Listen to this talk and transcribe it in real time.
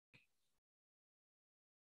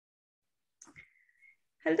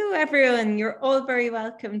Hello, everyone. You're all very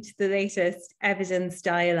welcome to the latest Evidence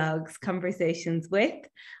Dialogues Conversations with.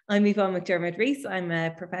 I'm Yvonne McDermott Rees. I'm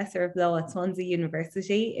a professor of law at Swansea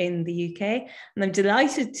University in the UK, and I'm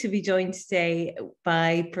delighted to be joined today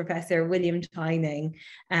by Professor William Twining.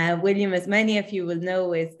 William, as many of you will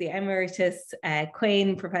know, is the Emeritus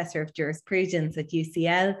Quain Professor of Jurisprudence at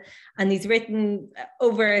UCL, and he's written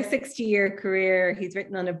over a 60-year career. He's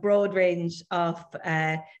written on a broad range of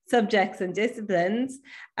subjects and disciplines,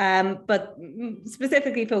 but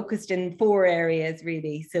specifically focused in four areas,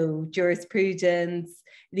 really. So jurisprudence,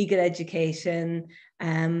 legal education,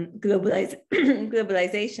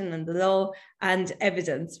 globalization and the law, and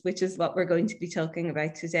evidence, which is what we're going to be talking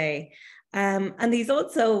about today. And he's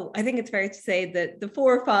also, I think it's fair to say, that the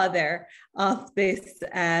forefather of this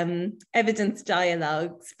Evidence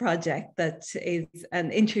Dialogues project, that is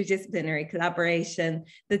an interdisciplinary collaboration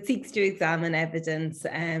that seeks to examine evidence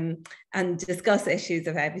and discuss issues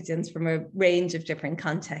of evidence from a range of different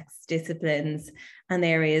contexts, disciplines, and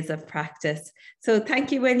areas of practice. So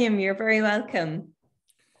thank you, William. You're very welcome.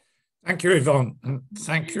 Thank you, Yvonne, and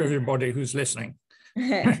thank you, everybody who's listening.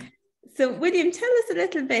 So, William, tell us a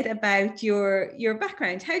little bit about your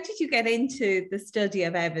background. How did you get into the study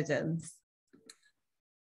of evidence?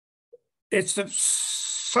 It's a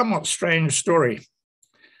somewhat strange story.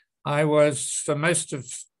 I was, for most of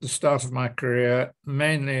the start of my career,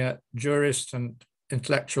 mainly a jurist and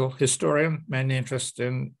intellectual historian, mainly interested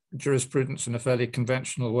in jurisprudence in a fairly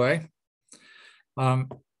conventional way.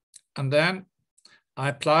 And then I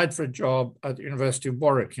applied for a job at the University of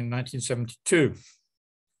Warwick in 1972.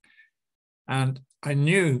 And I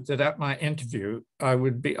knew that at my interview, I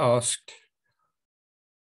would be asked,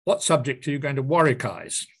 what subject are you going to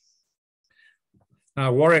Warwickize?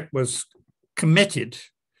 Now, Warwick was committed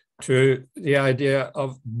to the idea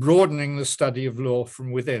of broadening the study of law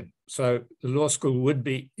from within. So the law school would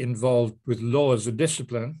be involved with law as a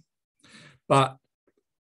discipline, but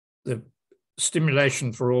the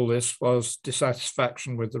stimulation for all this was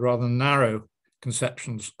dissatisfaction with the rather narrow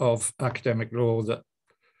conceptions of academic law that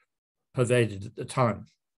pervaded at the time.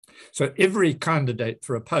 So every candidate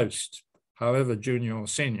for a post, however junior or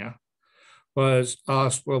senior, was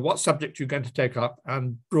asked, well, what subject are you going to take up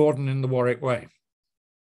and broaden in the Warwick way?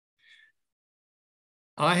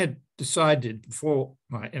 I had decided before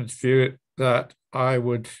my interview that I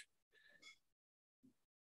would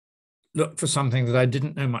look for something that I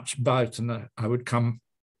didn't know much about and that I would come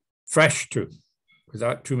fresh to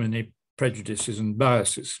without too many prejudices and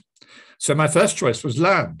biases. So my first choice was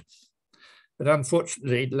land. But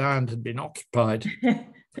unfortunately, land had been occupied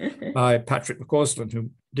by Patrick McCausland,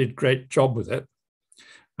 who did a great job with it.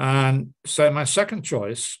 And so my second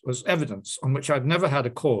choice was evidence, on which I'd never had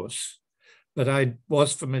a course, but I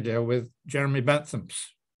was familiar with Jeremy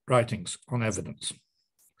Bentham's writings on evidence.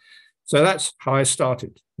 So that's how I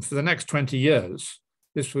started. And for the next 20 years,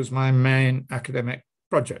 this was my main academic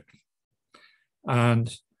project.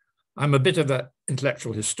 And I'm a bit of an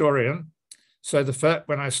intellectual historian. So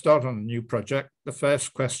when I start on a new project, the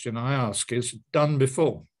first question I ask is, done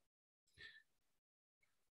before?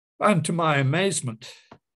 And to my amazement,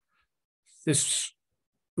 there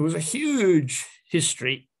was a huge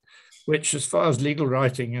history, which as far as legal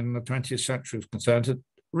writing in the 20th century was concerned, had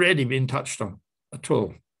really been touched on at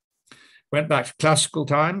all. Went back to classical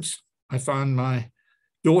times. I found my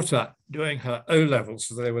daughter doing her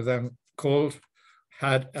O-levels, as they were then called,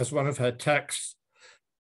 had as one of her texts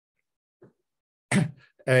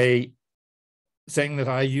a thing that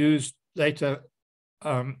I used later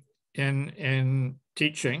in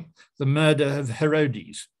teaching, the murder of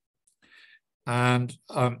Herodes. And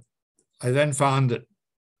I then found that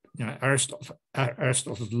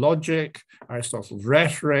Aristotle's logic, Aristotle's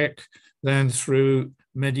rhetoric, then through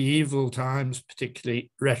medieval times,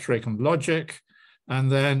 particularly rhetoric and logic,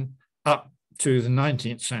 and then up to the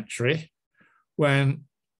 19th century, when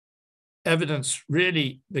evidence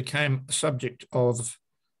really became a subject of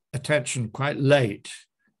attention quite late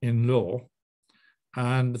in law.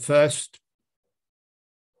 And the first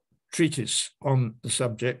treatise on the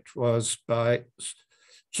subject was by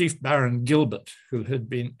Chief Baron Gilbert, who had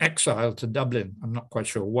been exiled to Dublin. I'm not quite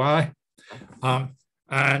sure why.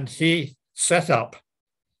 And he set up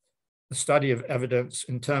the study of evidence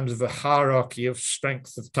in terms of a hierarchy of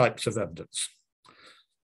strength of types of evidence.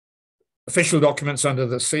 Official documents under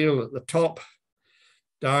the seal at the top,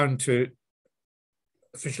 down to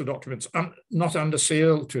official documents not under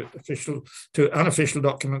seal, to unofficial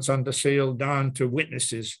documents under seal, down to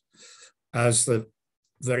witnesses as the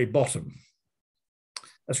very bottom.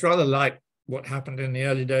 That's rather like what happened in the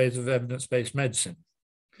early days of evidence-based medicine.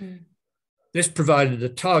 This provided a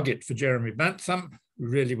target for Jeremy Bentham, who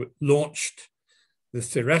really launched the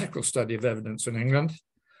theoretical study of evidence in England.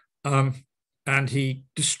 And he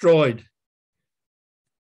destroyed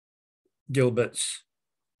Gilbert's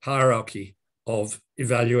hierarchy of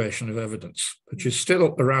evaluation of evidence, which is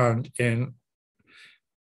still around in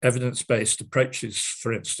evidence-based approaches,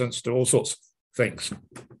 for instance, to all sorts of things.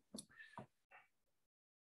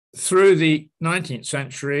 Through the 19th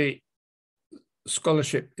century,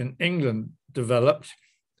 scholarship in England developed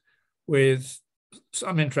with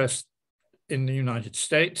some interest in the United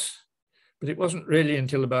States, but it wasn't really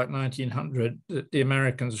until about 1900 that the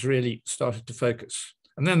Americans really started to focus.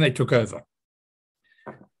 And then they took over.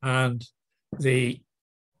 And the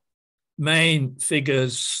main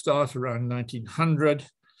figures start around 1900. A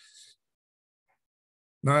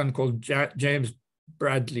man called James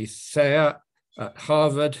Bradley Thayer at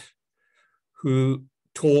Harvard, who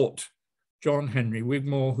taught John Henry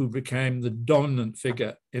Wigmore, who became the dominant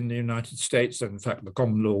figure in the United States, and in fact the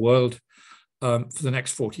common law world, for the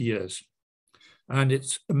next 40 years. And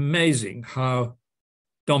it's amazing how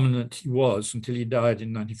dominant he was until he died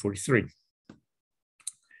in 1943.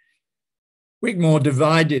 Wigmore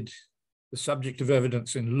divided the subject of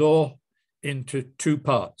evidence in law into two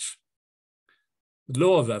parts. The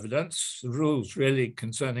law of evidence, the rules really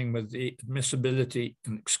concerning with the admissibility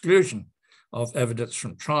and exclusion of evidence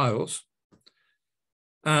from trials,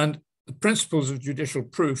 and the principles of judicial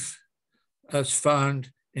proof as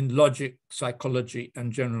found in logic, psychology,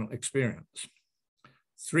 and general experience.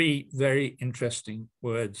 Three very interesting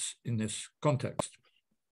words in this context.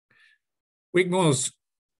 Wigmore's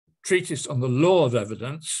treatise on the law of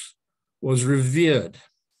evidence was revered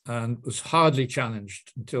and was hardly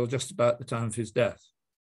challenged until just about the time of his death.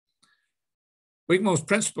 Wigmore's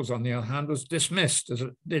principles, on the other hand, was dismissed as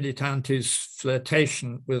a dilettante's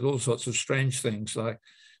flirtation with all sorts of strange things like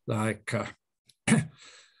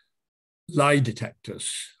lie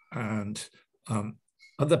detectors and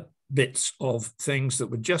other bits of things that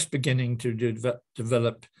were just beginning to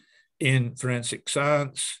develop in forensic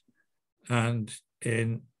science and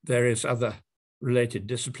in various other related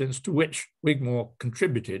disciplines to which Wigmore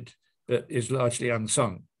contributed, but is largely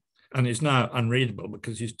unsung and is now unreadable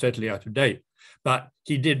because he's totally out of date. But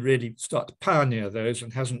he did really start to pioneer those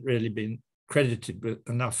and hasn't really been credited with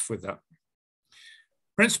enough with that.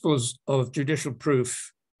 Principles of judicial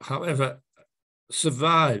proof, however,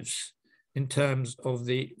 survives in terms of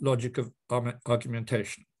the logic of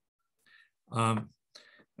argumentation.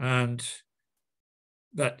 And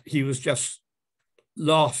that he was just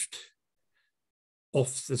laughed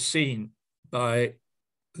off the scene by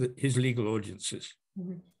his legal audiences.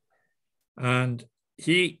 Mm-hmm. And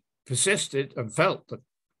he persisted and felt that,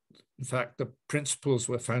 in fact, the principles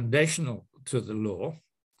were foundational to the law,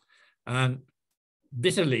 and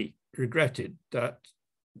bitterly regretted that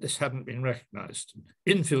this hadn't been recognized,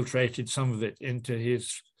 infiltrated some of it into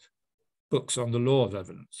his books on the law of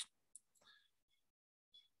evidence.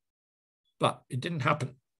 But it didn't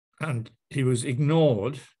happen, and he was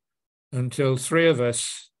ignored until three of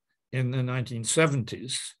us in the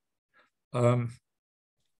 1970s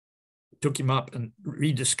took him up and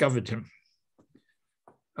rediscovered him.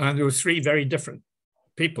 And there were three very different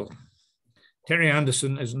people. Terry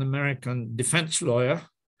Anderson is an American defense lawyer.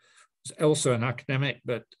 He's also an academic,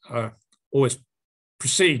 but always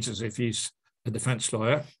proceeds as if he's a defense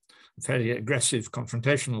lawyer, a fairly aggressive,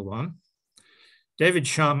 confrontational one. David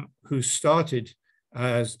Shum, who started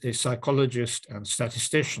as a psychologist and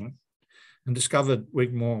statistician and discovered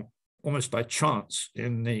Wigmore almost by chance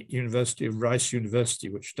in the University of Rice University,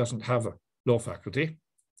 which doesn't have a law faculty.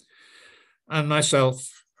 And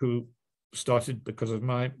myself, who started because of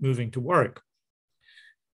my moving to Warwick.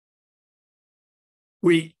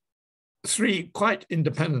 We three quite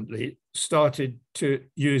independently started to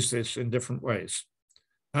use this in different ways.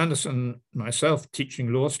 Anderson, myself,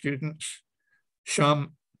 teaching law students,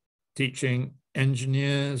 Shum teaching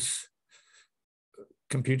engineers,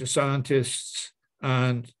 computer scientists,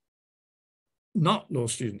 and not law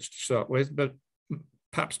students to start with, but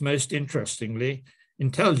perhaps most interestingly,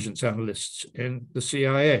 intelligence analysts in the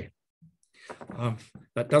CIA.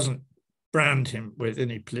 That doesn't brand him with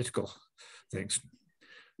any political things.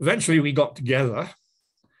 Eventually we got together,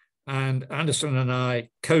 and Anderson and I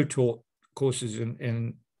co-taught courses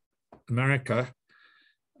in America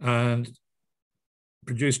and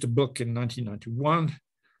produced a book in 1991.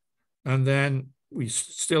 And then we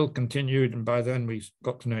still continued, and by then we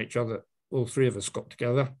got to know each other. All three of us got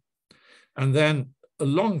together. And then a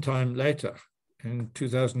long time later, in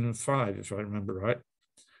 2005, if I remember right,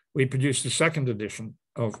 we produced a second edition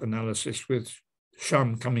of Analysis with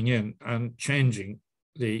Shum coming in and changing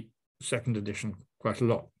the second edition quite a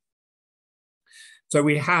lot. So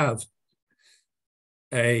we have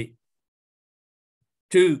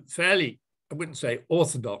two fairly, I wouldn't say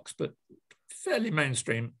orthodox, but fairly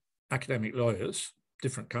mainstream academic lawyers,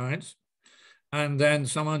 different kinds, and then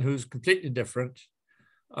someone who's completely different,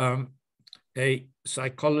 a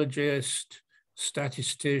psychologist,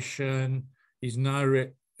 statistician. He's now,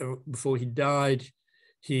 before he died,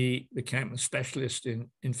 he became a specialist in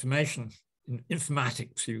informatics.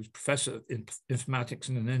 He was professor in informatics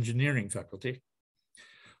in an engineering faculty,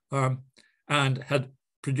 and had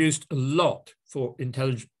produced a lot for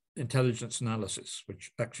intelligence analysis,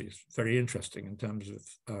 which actually is very interesting in terms of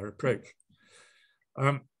our approach.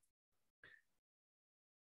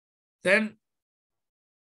 Then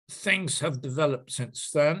things have developed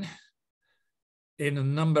since then in a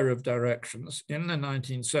number of directions. In the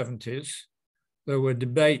 1970s, there were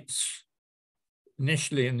debates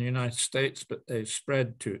initially in the United States, but they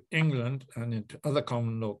spread to England and into other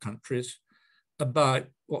common law countries about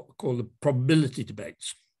what we call the probability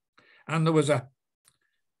debates. And there was a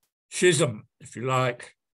schism, if you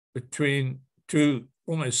like, between two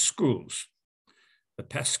almost schools, the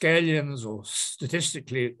Pascalians, or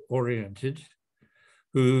statistically oriented,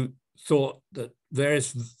 who thought that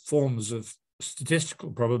various forms of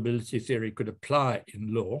statistical probability theory could apply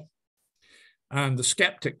in law, and the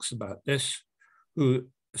skeptics about this, who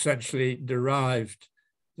essentially derived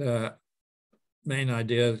the main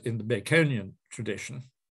ideas in the Baconian tradition,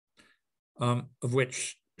 of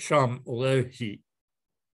which Shum, although he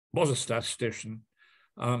was a statistician,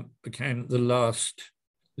 became the last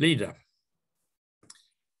leader.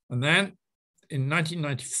 And then in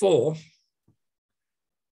 1994,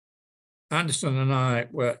 Anderson and I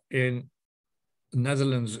were in the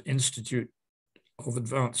Netherlands Institute of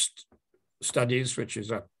Advanced Studies, which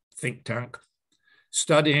is a think tank,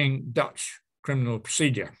 studying Dutch criminal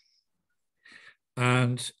procedure.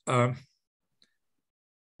 And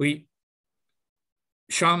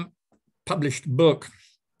Shum published a book,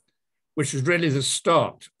 which is really the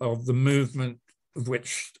start of the movement of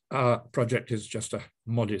which our project is just a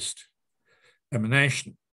modest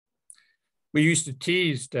emanation. We used to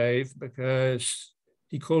tease Dave because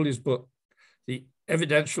he called his book The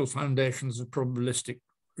Evidential Foundations of Probabilistic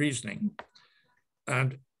Reasoning.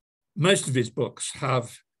 And most of his books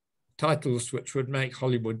have titles which would make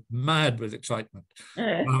Hollywood mad with excitement.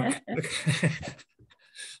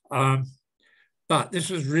 But this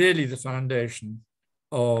was really the foundation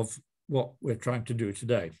of what we're trying to do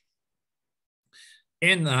today.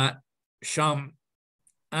 In that, Shum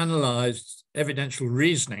analyzed evidential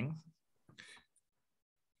reasoning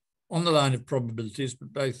on the line of probabilities,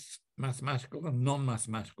 but both mathematical and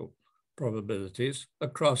non-mathematical probabilities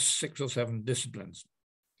across 6 or 7 disciplines,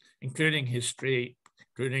 including history,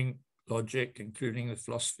 including logic, including the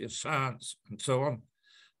philosophy of science, and so on.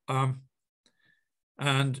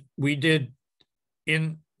 And we did,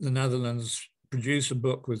 in the Netherlands, produce a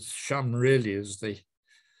book with Shum really as the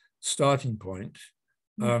starting point,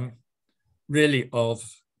 really of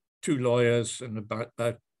 2 lawyers and about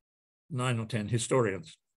 9 or 10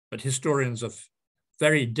 historians, but historians of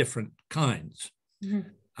very different kinds. Mm-hmm.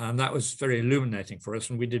 And that was very illuminating for us.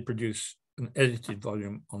 And we did produce an edited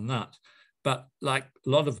volume on that. But like a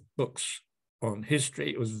lot of books on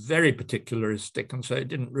history, it was very particularistic. And so it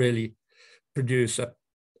didn't really produce an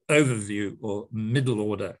overview or middle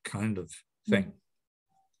order kind of thing. Mm-hmm.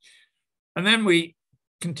 And then we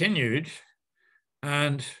continued,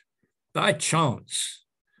 and by chance,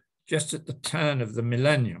 just at the turn of the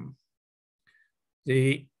millennium,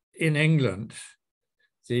 in England,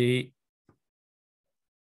 the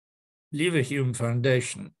Leverhulme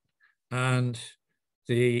Foundation and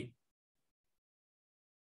the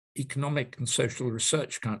Economic and Social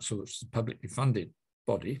Research Council, which is a publicly funded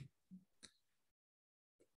body,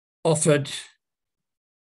 offered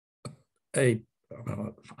I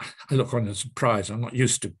look on as a surprise, I'm not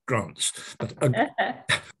used to grants, but a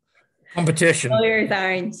competition. Lawyers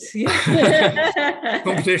aren't.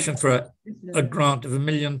 Competition for a grant of £1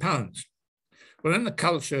 million. Well, in the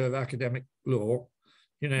culture of academic law,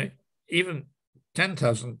 you know, even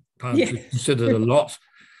 £10,000 is considered a lot.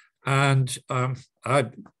 And I,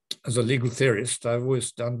 as a legal theorist, I've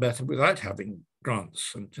always done better without having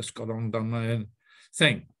grants and just got on, done my own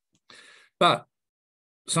thing. But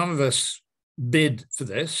some of us bid for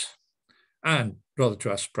this and, rather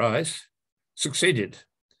to our surprise, succeeded.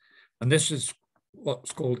 And this is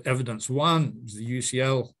what's called Evidence One, the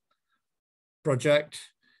UCL project.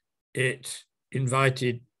 It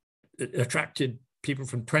attracted people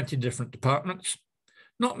from 20 different departments,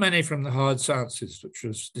 not many from the hard sciences, which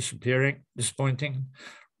was disappointing,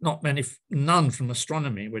 none from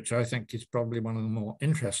astronomy, which I think is probably one of the more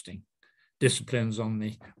interesting disciplines on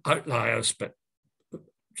the outliers, but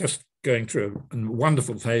just going through a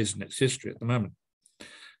wonderful phase in its history at the moment.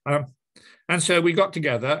 And so we got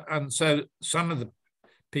together, and so some of the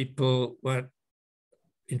people weren't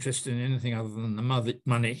interested in anything other than the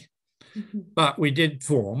money, but we did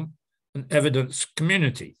form an evidence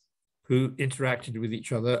community who interacted with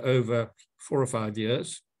each other over 4 or 5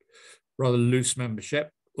 years, rather loose membership,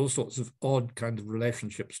 all sorts of odd kind of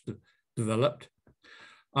relationships developed.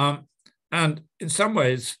 And in some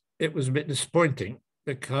ways, it was a bit disappointing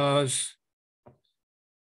because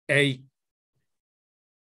a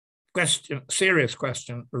serious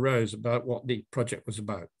question arose about what the project was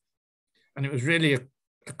about. And it was really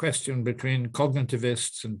a question between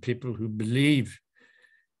cognitivists and people who believe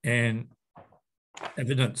in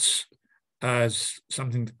evidence as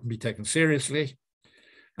something that can be taken seriously,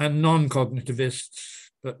 and non-cognitivists,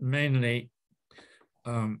 but mainly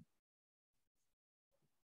a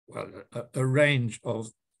range of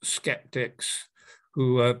skeptics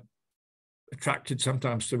who are attracted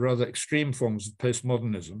sometimes to rather extreme forms of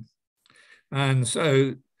postmodernism. And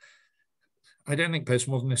so I don't think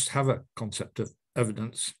postmodernists have a concept of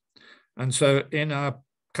evidence. And so in our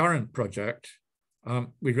current project,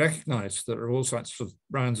 we recognize there are all sorts of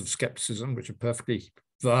rounds of skepticism, which are perfectly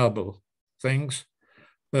viable things,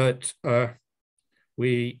 but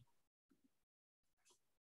we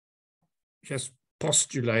just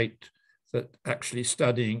postulate that actually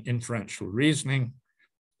studying inferential reasoning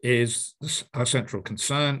is our central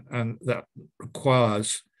concern, and that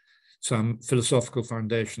requires some philosophical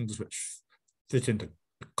foundations which fit into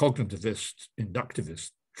the cognitivist,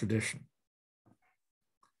 inductivist tradition.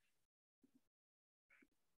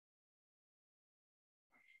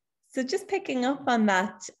 So just picking up on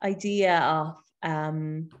that idea of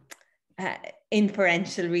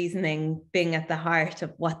inferential reasoning being at the heart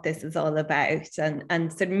of what this is all about,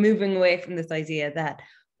 and sort of moving away from this idea that,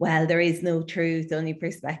 well, there is no truth, only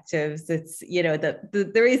perspectives. It's, you know, that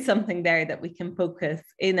there is something there that we can focus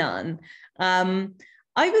in on.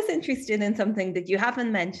 I was interested in something that you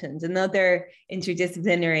haven't mentioned, another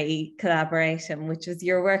interdisciplinary collaboration, which was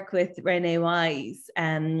your work with René Wise,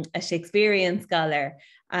 a Shakespearean scholar.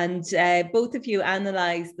 And both of you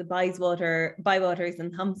analysed the Bywaters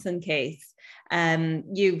and Thompson case,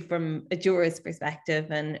 you from a jurist perspective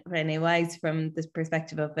and René Wise from the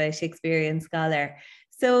perspective of a Shakespearean scholar.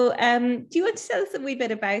 So do you want to tell us a wee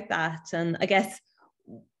bit about that? And I guess,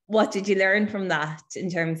 what did you learn from that in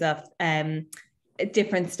terms of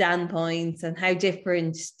different standpoints and how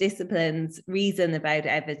different disciplines reason about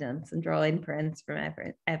evidence and draw inference from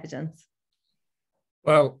evidence?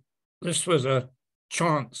 Well, this was a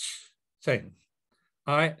chance thing.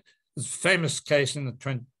 There's a famous case in the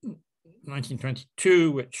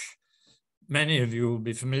 1922, which many of you will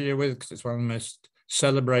be familiar with because it's one of the most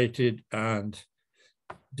celebrated and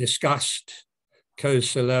discussed causes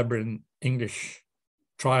célèbres in English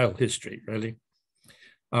trial history, really,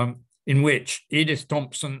 in which Edith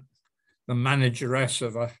Thompson, the manageress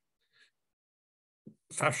of a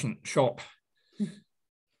fashion shop,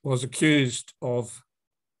 was accused of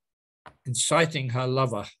inciting her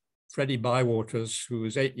lover, Freddie Bywaters, who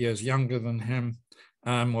was 8 years younger than him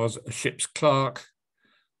and was a ship's clerk,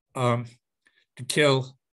 to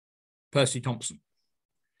kill Percy Thompson.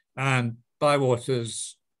 And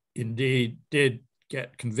Bywaters indeed did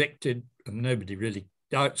get convicted, and nobody really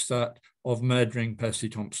doubts that, of murdering Percy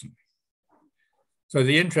Thompson. So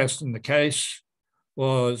the interest in the case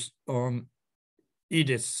was on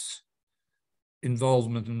Edith's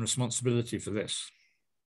involvement and responsibility for this.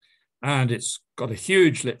 And it's got a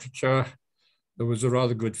huge literature. There was a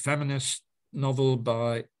rather good feminist novel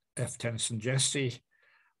by F. Tennyson Jesse,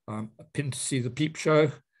 A Pin to See the Peep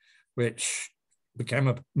Show, which became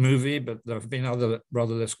a movie, but there have been other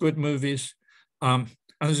rather less good movies. And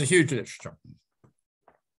there's a huge literature.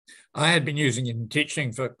 I had been using it in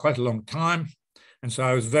teaching for quite a long time, and so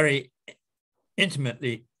I was very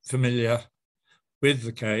intimately familiar with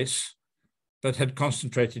the case, but had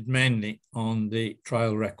concentrated mainly on the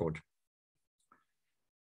trial record.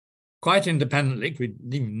 Quite independently, we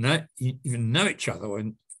didn't even know each other or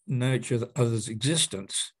know each other's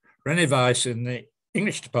existence. René Wise in the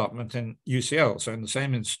English department in UCL, so in the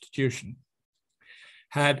same institution,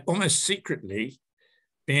 had almost secretly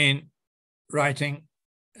been writing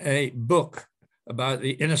a book about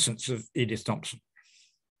the innocence of Edith Thompson.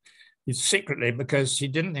 He's secretly, because he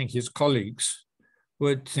didn't think his colleagues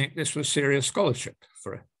would think this was serious scholarship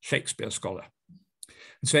for a Shakespeare scholar.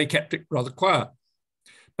 And so he kept it rather quiet.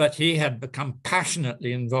 But he had become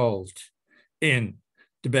passionately involved in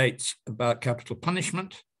debates about capital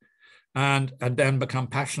punishment and had then become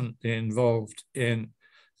passionately involved in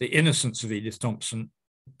the innocence of Edith Thompson,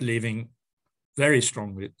 believing very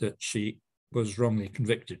strongly that she was wrongly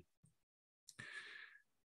convicted.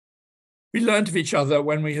 We learned of each other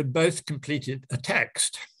when we had both completed a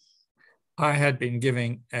text. I had been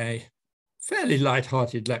giving a fairly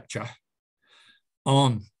light-hearted lecture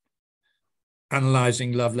on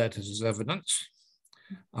analysing love letters as evidence,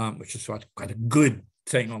 which is quite a good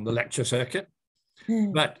thing on the lecture circuit.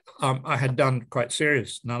 But I had done quite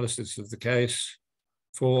serious analysis of the case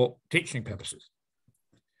for teaching purposes.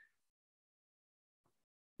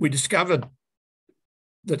 We discovered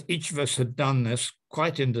that each of us had done this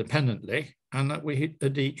quite independently, and that we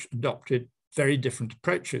had each adopted very different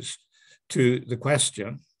approaches to the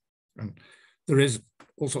question. And there is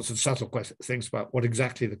all sorts of subtle things about what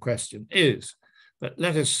exactly the question is. But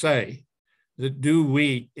let us say that do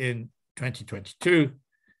we in 2022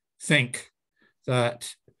 think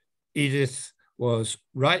that Edith was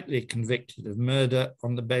rightly convicted of murder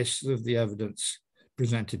on the basis of the evidence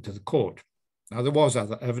presented to the court? Now, there was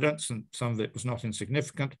other evidence, and some of it was not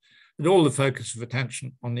insignificant, but all the focus of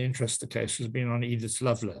attention on the interest of the case has been on Edith's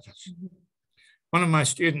love letters. One of my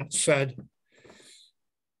students said,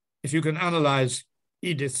 if you can analyze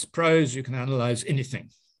Edith's prose, you can analyze anything.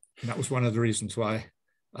 And that was one of the reasons why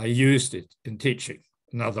I used it in teaching.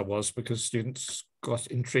 Another was because students got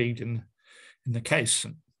intrigued in the case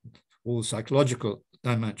and all the psychological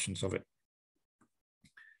dimensions of it.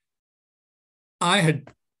 I had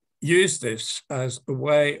used this as a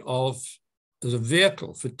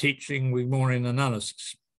vehicle for teaching Wigmorian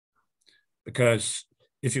analysis, because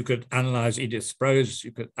if you could analyze Edith's prose,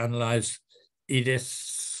 you could analyze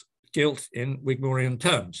Edith's guilt in Wigmorian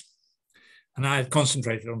terms. And I had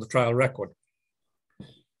concentrated on the trial record.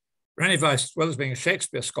 Rennie Weiss, as well as being a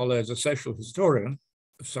Shakespeare scholar, is a social historian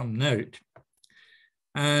of some note,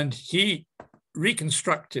 and he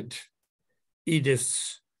reconstructed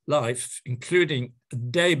Edith's life, including a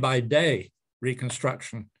day-by-day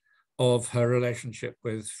reconstruction of her relationship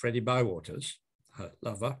with Freddie Bywaters, her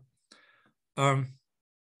lover, and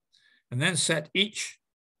then set each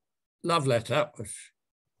love letter,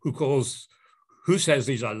 who says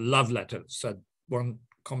these are love letters, said one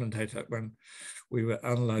commentator when we were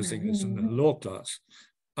analyzing this in the law class,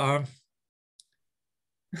 so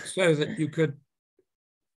that you could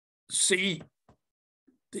see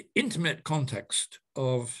the intimate context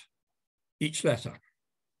of each letter.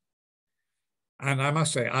 And I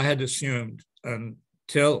must say, I had assumed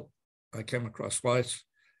until I came across Weiss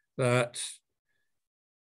that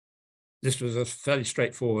this was a fairly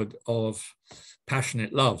straightforward of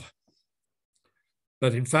passionate love.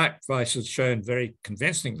 But in fact, Weiss has shown very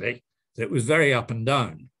convincingly that it was very up and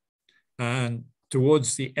down. And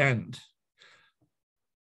towards the end,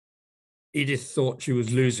 Edith thought she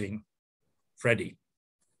was losing Freddie.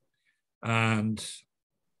 And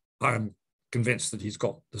I'm convinced that he's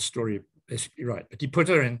got the story basically right. But he put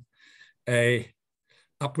her in a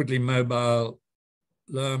upwardly mobile,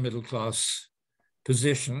 lower middle class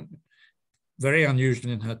position, very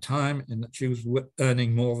unusual in her time, in that she was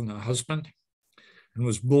earning more than her husband and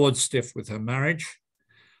was bored stiff with her marriage.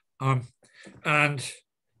 And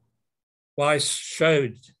Weiss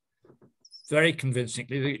showed very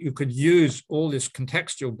convincingly that you could use all this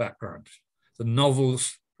contextual background, the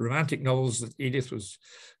novels, romantic novels that Edith was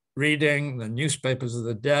reading, the newspapers of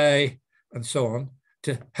the day, and so on,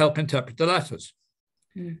 to help interpret the letters.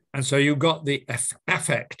 And so you got the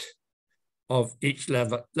affect of each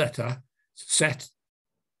letter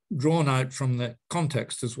drawn out from the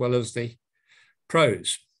context as well as the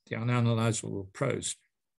prose, the unanalyzable prose.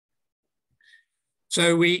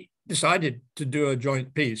 So we decided to do a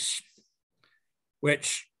joint piece,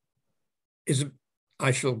 which is,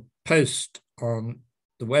 I shall post on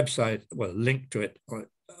the website, well, link to it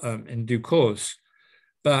in due course,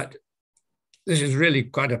 but this is really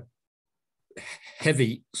quite a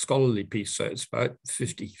heavy scholarly piece, so it's about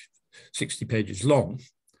 50, 60 pages long.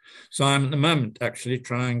 So I'm at the moment actually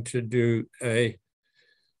trying to do a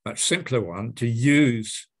much simpler one to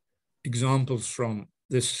use examples from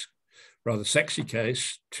this rather sexy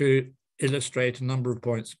case to illustrate a number of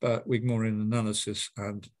points about Wigmorian analysis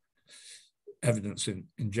and evidence in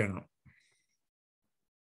general.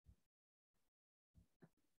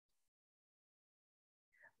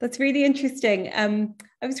 That's really interesting.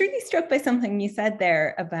 I was really struck by something you said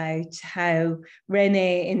there about how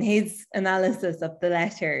René, in his analysis of the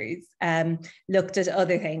letters, looked at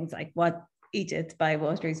other things like what Edith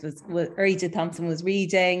Bywaters or Edith Thompson was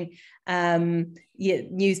reading,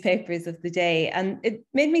 newspapers of the day. And it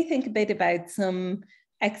made me think a bit about some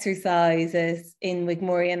exercises in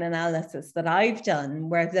Wigmorian analysis that I've done,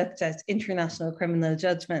 where I've looked at international criminal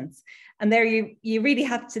judgments. And there you really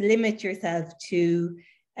have to limit yourself to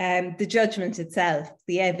the judgment itself,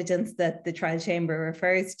 the evidence that the trial chamber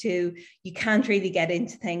refers to. You can't really get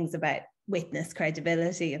into things about witness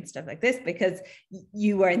credibility and stuff like this because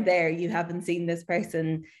you weren't there, you haven't seen this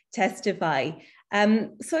person testify.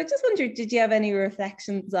 So I just wondered, did you have any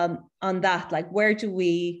reflections on that? Like, where do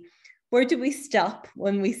we stop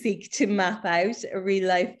when we seek to map out a real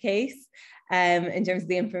life case in terms of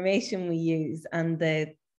the information we use and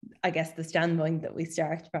the standpoint that we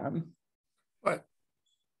start from? Well,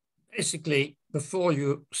 basically, before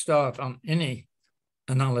you start on any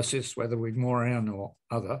analysis, whether Wigmorian or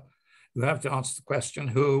other, you have to answer the question,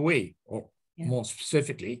 who are we? Or more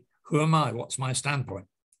specifically, who am I? What's my standpoint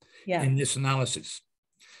in this analysis?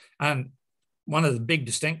 And one of the big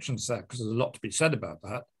distinctions there, because there's a lot to be said about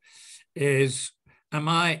that, is, am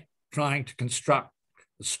I trying to construct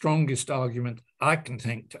the strongest argument I can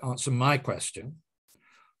think to answer my question?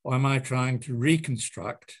 Or am I trying to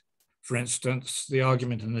reconstruct, for instance, the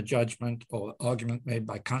argument in the judgment or argument made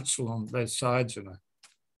by counsel on both sides in a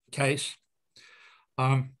case?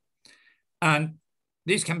 And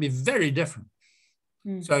these can be very different.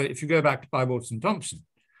 So if you go back to Bywater and Thompson,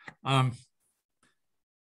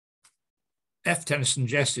 F. Tennyson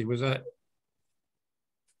Jesse was an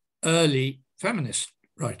early feminist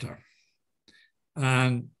writer.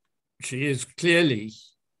 And she is clearly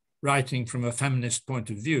writing from a feminist point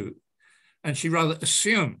of view. And she rather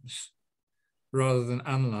assumes, rather than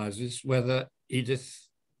analyzes, whether Edith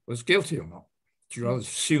was guilty or not. She rather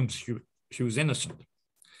assumes she was innocent.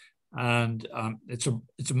 And it's a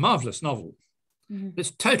marvelous novel.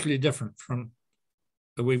 It's totally different from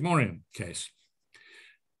the Wigmorian case.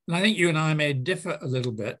 And I think you and I may differ a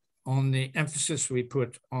little bit on the emphasis we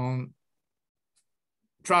put on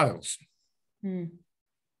trials.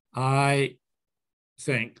 I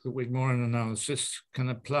think that Wigmorian analysis can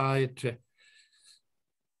apply to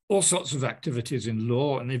all sorts of activities in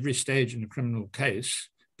law and every stage in a criminal case,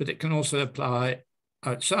 but it can also apply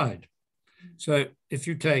outside. So if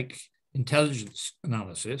you take intelligence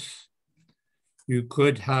analysis, you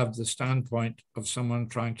could have the standpoint of someone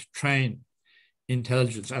trying to train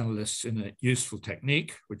intelligence analysts in a useful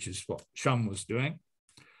technique, which is what Shum was doing,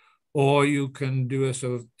 or you can do a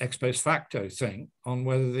sort of ex post facto thing on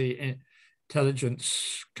whether the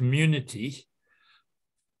intelligence community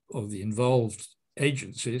or the involved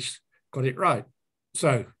agencies got it right.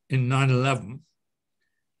 So in 9/11,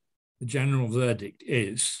 the general verdict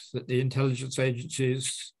is that the intelligence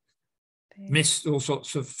agencies missed all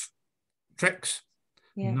sorts of tricks.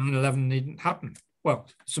 9/11 needn't happen. Well,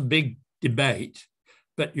 it's a big debate,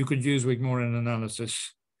 but you could use Wigmorian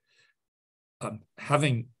analysis,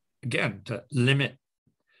 having, again, to limit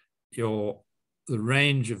the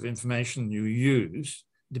range of information you use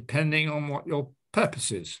depending on what your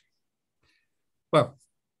purpose is. Well,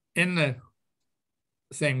 in the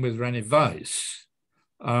thing with René Weiss,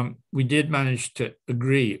 we did manage to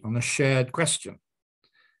agree on a shared question.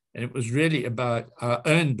 And it was really about our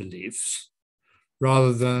own beliefs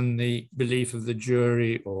rather than the belief of the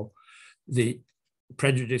jury or the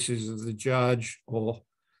prejudices of the judge or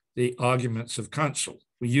the arguments of counsel.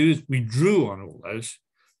 We drew on all those,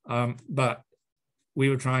 but we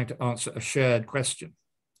were trying to answer a shared question.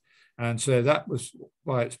 And so that was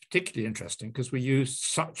why it's particularly interesting, because we used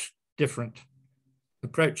such different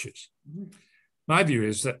approaches. My view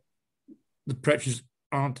is that the approaches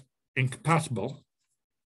aren't incompatible.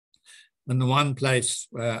 And the one place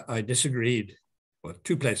where I disagreed, or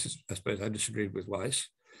two places, I suppose, I disagreed with Weiss,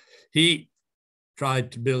 he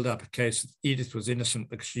tried to build up a case that Edith was innocent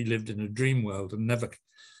because she lived in a dream world and never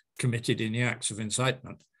committed any acts of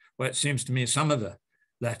incitement, where it seems to me some of the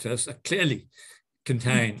letters clearly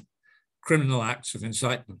contain criminal acts of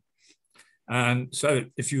incitement. And so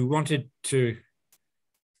if you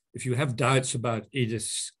have doubts about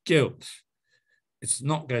Edith's guilt, it's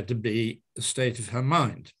not going to be the state of her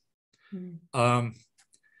mind.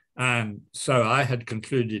 And so I had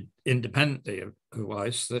concluded independently of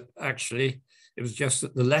Weiss that actually it was just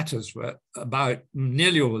that the letters were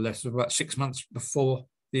nearly all the letters were about 6 months before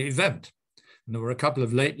the event. And there were a couple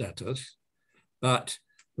of late letters, but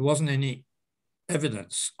there wasn't any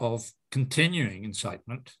evidence of continuing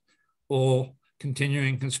incitement or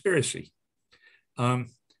continuing conspiracy,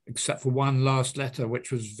 except for one last letter,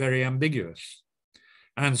 which was very ambiguous.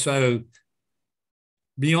 And so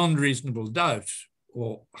beyond reasonable doubt,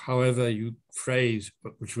 or however you phrase,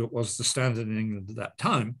 which was the standard in England at that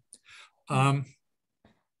time,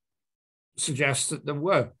 suggests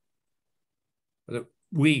that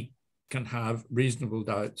we can have reasonable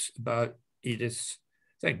doubts about Edith's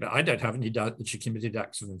thing, but I don't have any doubt that she committed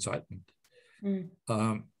acts of incitement.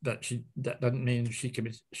 That doesn't mean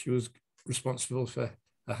she was responsible for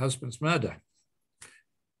her husband's murder.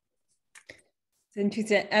 It's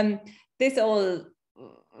interesting. This all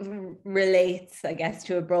relates, I guess,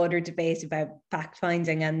 to a broader debate about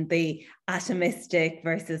fact-finding and the atomistic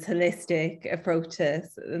versus holistic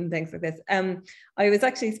approaches and things like this. I was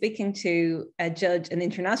actually speaking to a judge, an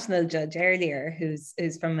international judge earlier, who's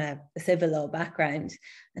from a civil law background,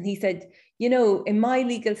 and he said, you know, in my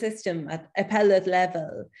legal system at appellate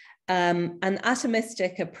level, an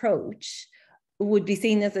atomistic approach would be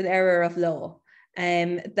seen as an error of law,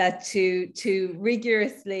 that to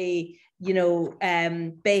rigorously, you know,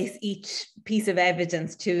 base each piece of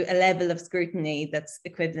evidence to a level of scrutiny that's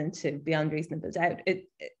equivalent to beyond reasonable doubt,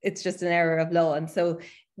 it's just an error of law. And so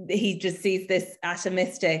he just sees this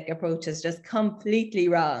atomistic approach as just completely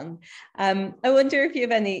wrong. I wonder if you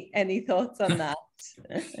have any thoughts on that.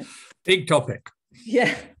 Big topic.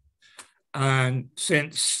 Yeah. And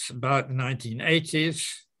since about the 1980s,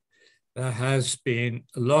 there has been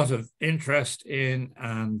a lot of interest in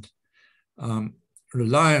and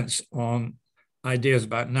reliance on ideas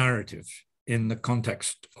about narrative in the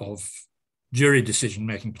context of jury decision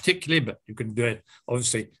making particularly, but you can do it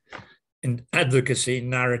obviously in advocacy.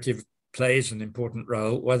 Narrative plays an important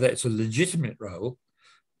role. Whether it's a legitimate role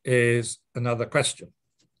is another question.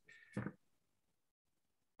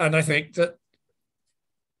 And I think that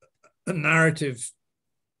a narrative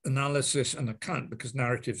analysis and account, because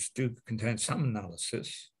narratives do contain some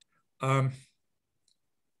analysis,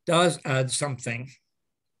 does add something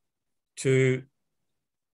to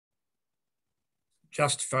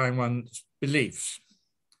justifying one's beliefs.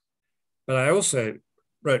 But I also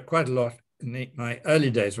wrote quite a lot in my early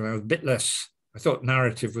days when I was a bit less, I thought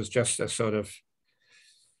narrative was just a sort of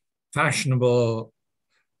fashionable,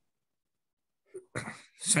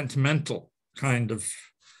 sentimental kind of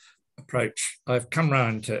approach. I've come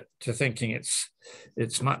around to thinking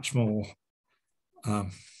it's much more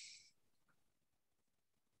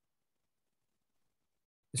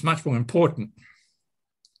it's much more important.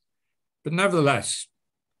 But nevertheless,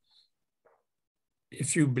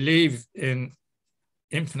 if you believe in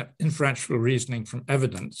inferential reasoning from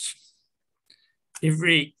evidence,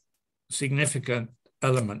 every significant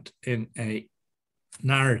element in a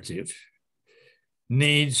narrative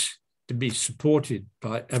needs to be supported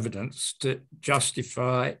by evidence to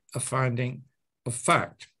justify a finding of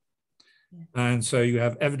fact. And so you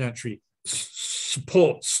have evidentiary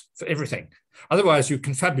supports for everything. Otherwise, you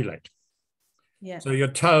confabulate. Yeah. So you're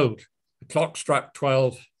told the clock struck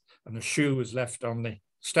 12 and a shoe was left on the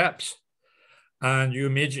steps, and you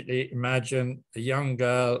immediately imagine a young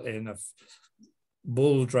girl in a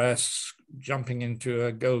ball dress jumping into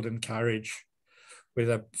a golden carriage with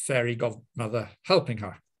a fairy godmother helping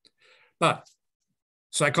her. But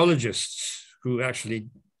psychologists who actually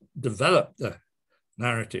develop the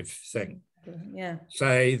narrative thing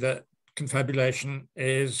say that confabulation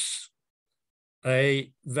is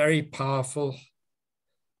a very powerful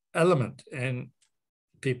element in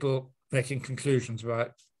people making conclusions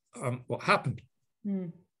about what happened.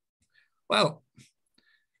 Well,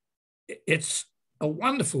 it's a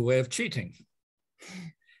wonderful way of cheating.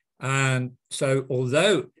 And so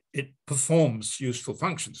although it performs useful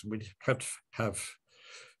functions, we have to have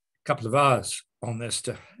a couple of hours on this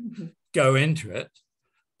to go into it,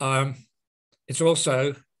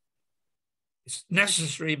 it's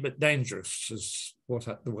necessary but dangerous, is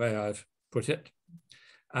the way I've put it.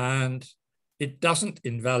 And it doesn't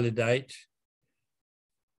invalidate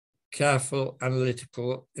careful,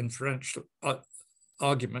 analytical, inferential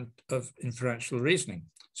argument of inferential reasoning.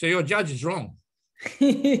 So your judge is wrong.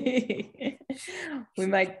 We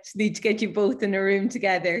might need to get you both in a room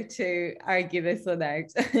together to argue this one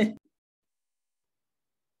out.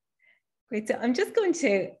 Great. So I'm just going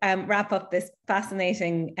to wrap up this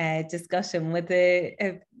fascinating discussion with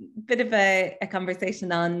a bit of a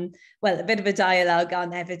conversation on, well, a bit of a dialogue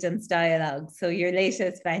on evidence dialogue. So your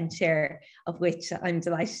latest venture, of which I'm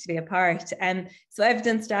delighted to be a part. So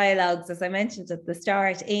evidence dialogues, as I mentioned at the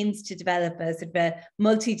start, aims to develop a sort of a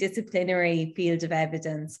multidisciplinary field of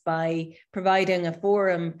evidence by providing a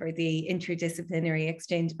forum for the interdisciplinary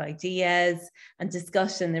exchange of ideas and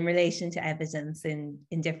discussion in relation to evidence in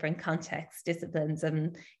different contexts, disciplines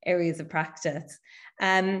and areas of practice.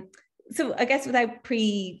 So I guess without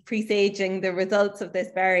presaging the results of this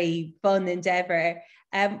very fun endeavour,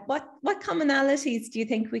 what commonalities do you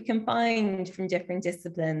think we can find from different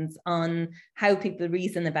disciplines on how people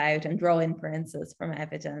reason about and draw inferences from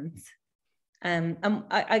evidence?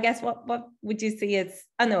 I guess what would you see as,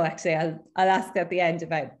 oh no, actually, I'll ask at the end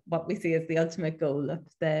about what we see as the ultimate goal of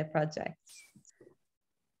the project.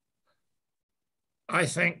 I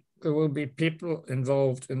think there will be people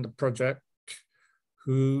involved in the project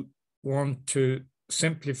who want to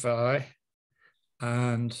simplify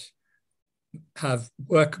and have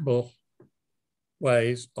workable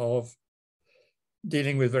ways of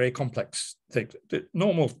dealing with very complex things. The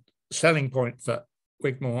normal selling point for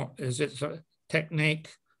Wigmore is it's a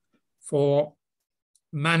technique for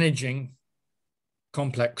managing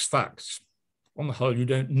complex facts. On the whole, you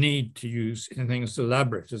don't need to use anything as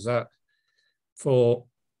elaborate as that for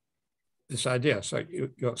this idea. So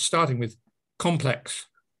you're starting with complex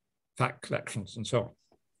fact collections and so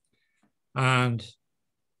on. And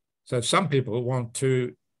so some people want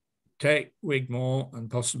to take Wigmore and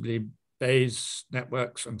possibly Bayes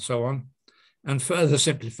networks and so on and further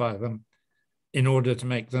simplify them in order to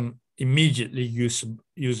make them immediately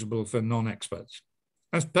usable for non-experts.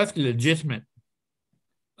 That's perfectly legitimate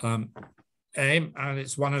aim, and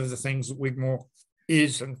it's one of the things that Wigmore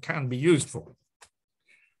is and can be used for.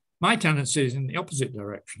 My tendency is in the opposite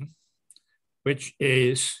direction, which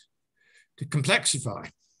is to complexify.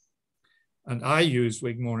 And I use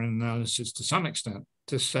Wigmore in analysis to some extent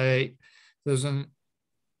to say there's a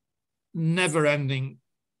never-ending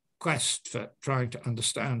quest for trying to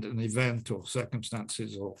understand an event or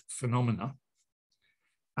circumstances or phenomena,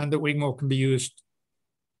 and that Wigmore can be used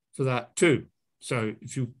for that too. So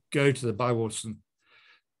if you go to the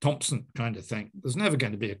Bywaterson-Thompson kind of thing, there's never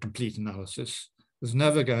going to be a complete analysis. There's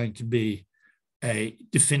never going to be a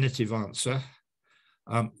definitive answer.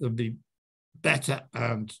 There'll be better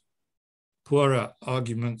and poorer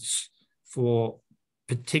arguments for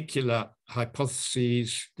particular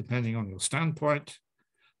hypotheses, depending on your standpoint.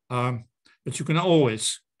 But you can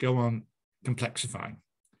always go on complexifying.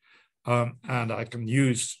 And I can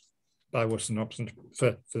use Bywaterson-Thompson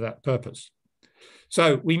for that purpose.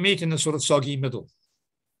 So we meet in a sort of soggy middle.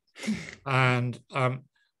 And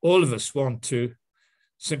all of us want to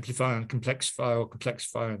simplify and complexify, or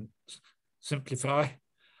complexify and simplify.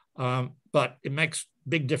 But it makes a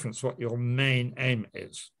big difference what your main aim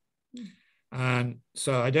is. And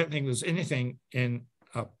so I don't think there's anything in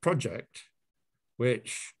a project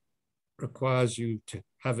which requires you to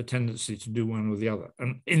have a tendency to do one or the other.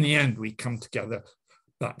 And in the end, we come together,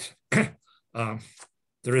 but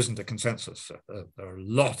there isn't a consensus. There are a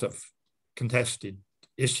lot of contested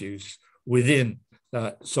issues within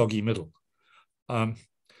that soggy middle.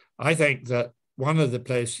 I think that one of the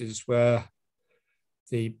places where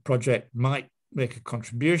the project might make a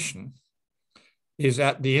contribution is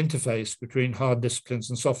at the interface between hard disciplines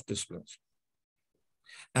and soft disciplines,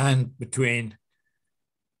 and between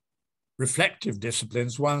reflective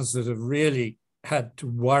disciplines, ones that have really had to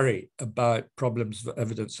worry about problems of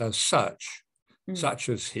evidence as such, such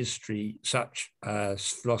as history, such as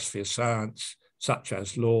philosophy of science, such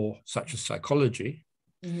as law, such as psychology,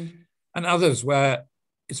 and others where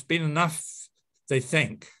it's been enough, they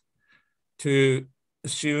think, to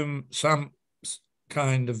assume some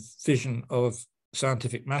kind of vision of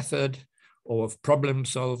scientific method or of problem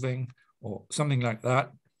solving or something like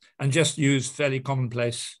that, and just use fairly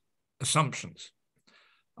commonplace assumptions.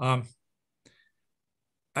 And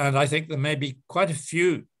I think there may be quite a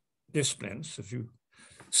few disciplines, if you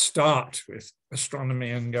start with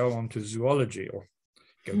astronomy and go on to zoology, or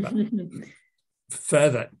go back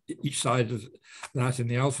further each side of that in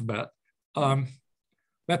the alphabet,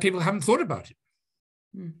 where people haven't thought about it.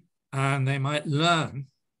 And they might learn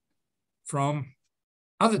from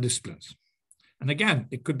other disciplines. And again,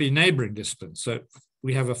 it could be neighboring disciplines. So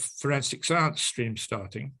we have a forensic science stream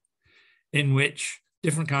starting in which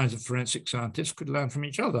different kinds of forensic scientists could learn from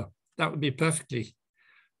each other. That would be perfectly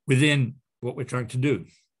within what we're trying to do.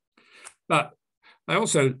 But I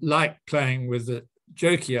also like playing with the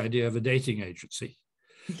jokey idea of a dating agency,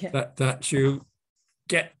 that you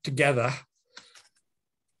get together,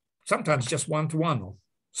 sometimes just one-to-one or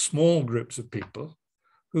small groups of people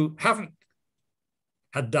who haven't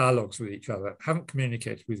had dialogues with each other, haven't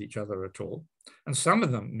communicated with each other at all. And some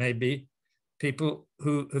of them may be people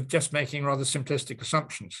who are just making rather simplistic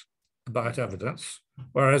assumptions about evidence,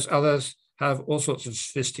 whereas others have all sorts of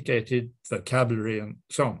sophisticated vocabulary and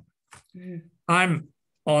so on. I'm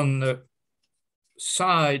on the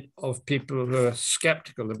side of people who are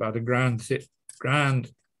skeptical about a grand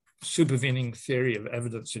supervening theory of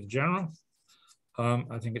evidence in general.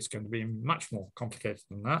 I think it's going to be much more complicated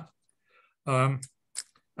than that.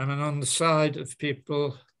 And I'm on the side of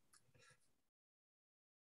people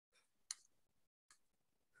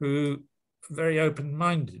who are very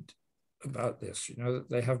open-minded about this. You know, that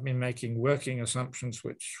they have been making working assumptions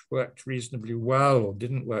which worked reasonably well or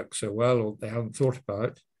didn't work so well, or they haven't thought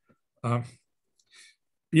about.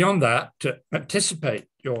 Beyond that, to anticipate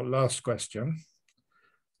your last question,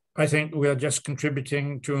 I think we are just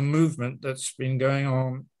contributing to a movement that's been going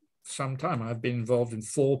on some time. I've been involved in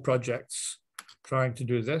 4 projects trying to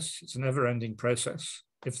do this. It's a never-ending process.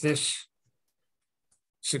 If this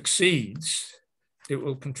succeeds, it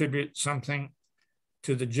will contribute something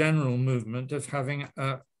to the general movement of having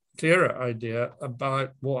a clearer idea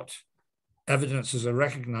about what evidence as a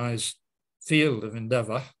recognized field of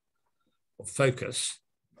endeavor or focus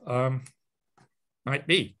might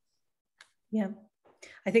be. Yeah,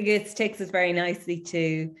 I think it takes us very nicely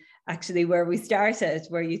to actually where we started,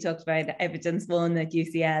 where you talked about Evidence One at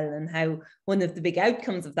UCL and how one of the big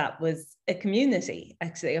outcomes of that was a community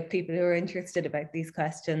actually of people who are interested about these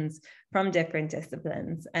questions from different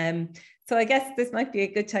disciplines. So I guess this might be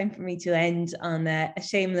a good time for me to end on a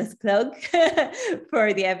shameless plug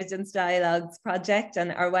for the Evidence Dialogues project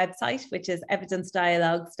and our website, which is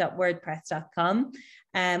evidencedialogues.wordpress.com.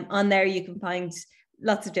 On there you can find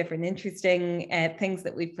lots of different interesting things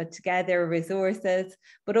that we've put together, resources,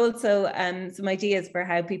 but also some ideas for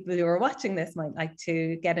how people who are watching this might like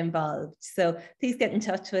to get involved. So please get in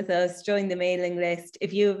touch with us, join the mailing list.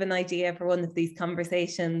 If you have an idea for one of these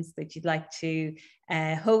conversations that you'd like to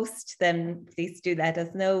host, then please do let us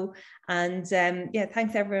know. And yeah,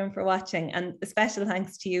 thanks everyone for watching. And a special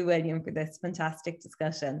thanks to you, William, for this fantastic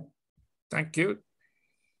discussion. Thank you.